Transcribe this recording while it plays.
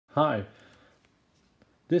Hi,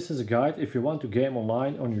 this is a guide if you want to game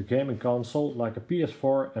online on your gaming console like a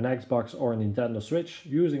PS4, an Xbox or a Nintendo Switch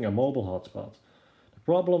using a mobile hotspot. The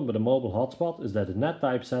problem with a mobile hotspot is that the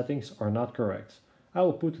nat-type settings are not correct. I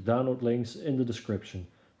will put the download links in the description.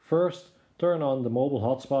 First, turn on the mobile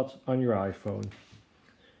hotspot on your iPhone.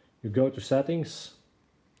 You go to settings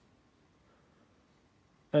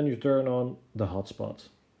and you turn on the hotspot.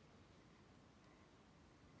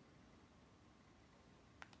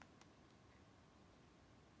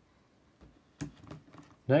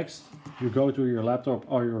 Next, you go to your laptop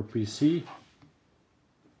or your PC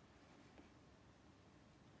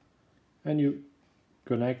and you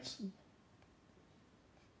connect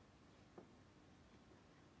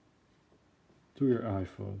to your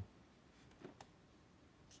iPhone.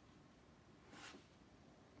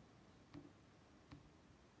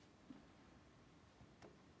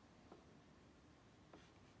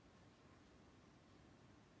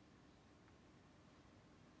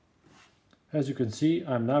 As you can see,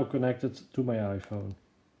 I'm now connected to my iPhone.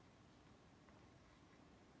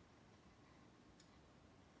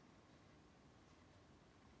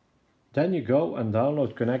 Then you go and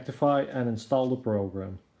download Connectify and install the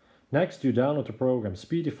program. Next you download the program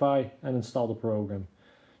Speedify and install the program.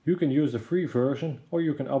 You can use the free version or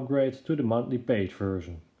you can upgrade to the monthly paid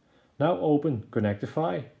version. Now open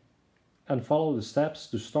Connectify and follow the steps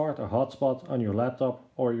to start a hotspot on your laptop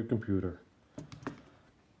or your computer.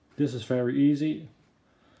 This is very easy.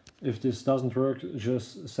 If this doesn't work,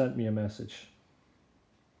 just send me a message.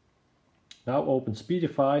 Now open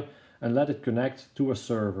Speedify and let it connect to a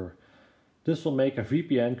server. This will make a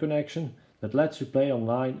VPN connection that lets you play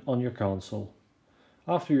online on your console.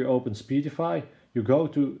 After you open Speedify, you go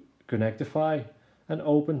to Connectify and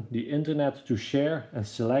open the internet to share and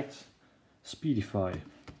select Speedify.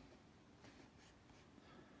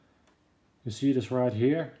 You see this right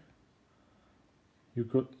here?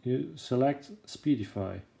 You select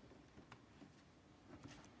Speedify.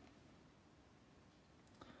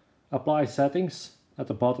 Apply settings at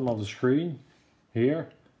the bottom of the screen here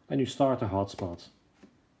and you start a hotspot.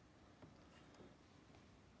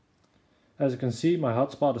 As you can see, my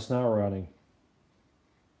hotspot is now running.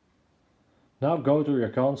 Now go to your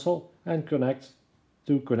console and connect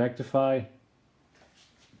to Connectify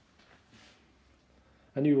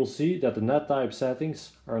and you will see that the nat-type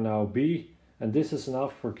settings are now B and this is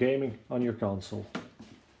enough for gaming on your console.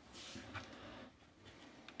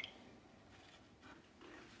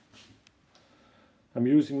 I'm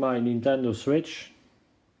using my Nintendo Switch.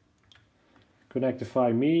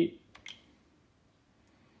 Connectify me.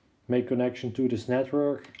 Make connection to this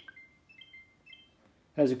network.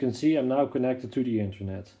 As you can see, I'm now connected to the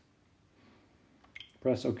internet.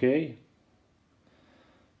 Press OK.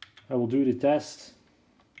 I will do the test.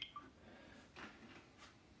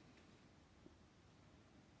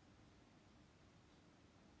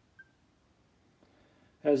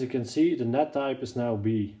 As you can see, the nat-type is now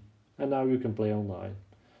B. And now you can play online.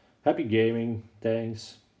 Happy gaming,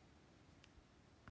 thanks.